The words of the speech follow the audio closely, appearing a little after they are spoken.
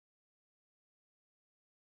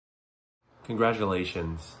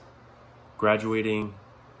Congratulations. Graduating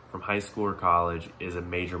from high school or college is a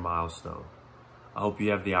major milestone. I hope you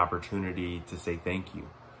have the opportunity to say thank you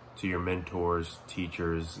to your mentors,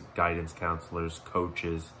 teachers, guidance counselors,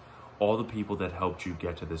 coaches, all the people that helped you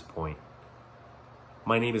get to this point.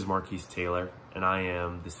 My name is Marquis Taylor, and I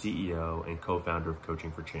am the CEO and co-founder of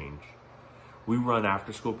Coaching for Change. We run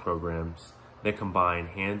after-school programs that combine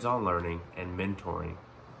hands-on learning and mentoring,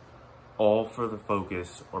 all for the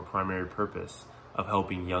focus or primary purpose of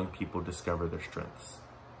helping young people discover their strengths.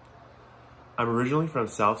 I'm originally from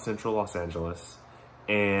South Central Los Angeles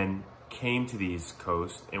and came to the East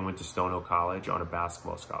Coast and went to Stonehill College on a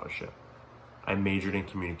basketball scholarship. I majored in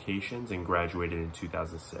communications and graduated in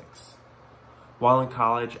 2006. While in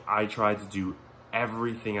college, I tried to do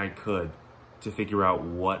everything I could to figure out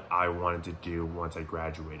what I wanted to do once I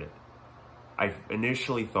graduated. I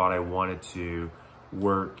initially thought I wanted to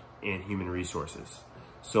work in human resources.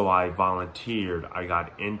 So I volunteered, I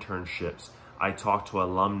got internships, I talked to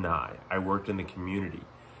alumni, I worked in the community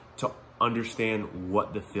to understand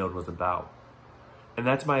what the field was about. And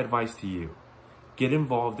that's my advice to you. Get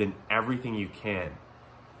involved in everything you can.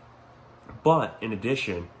 But in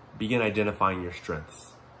addition, begin identifying your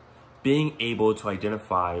strengths. Being able to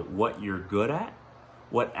identify what you're good at,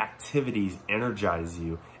 what activities energize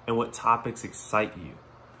you, and what topics excite you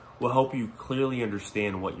will help you clearly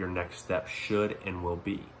understand what your next step should and will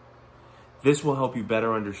be. This will help you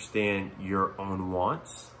better understand your own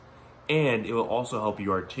wants, and it will also help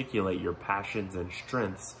you articulate your passions and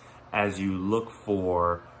strengths as you look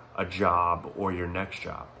for a job or your next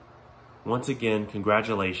job. Once again,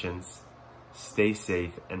 congratulations, stay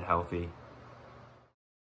safe and healthy.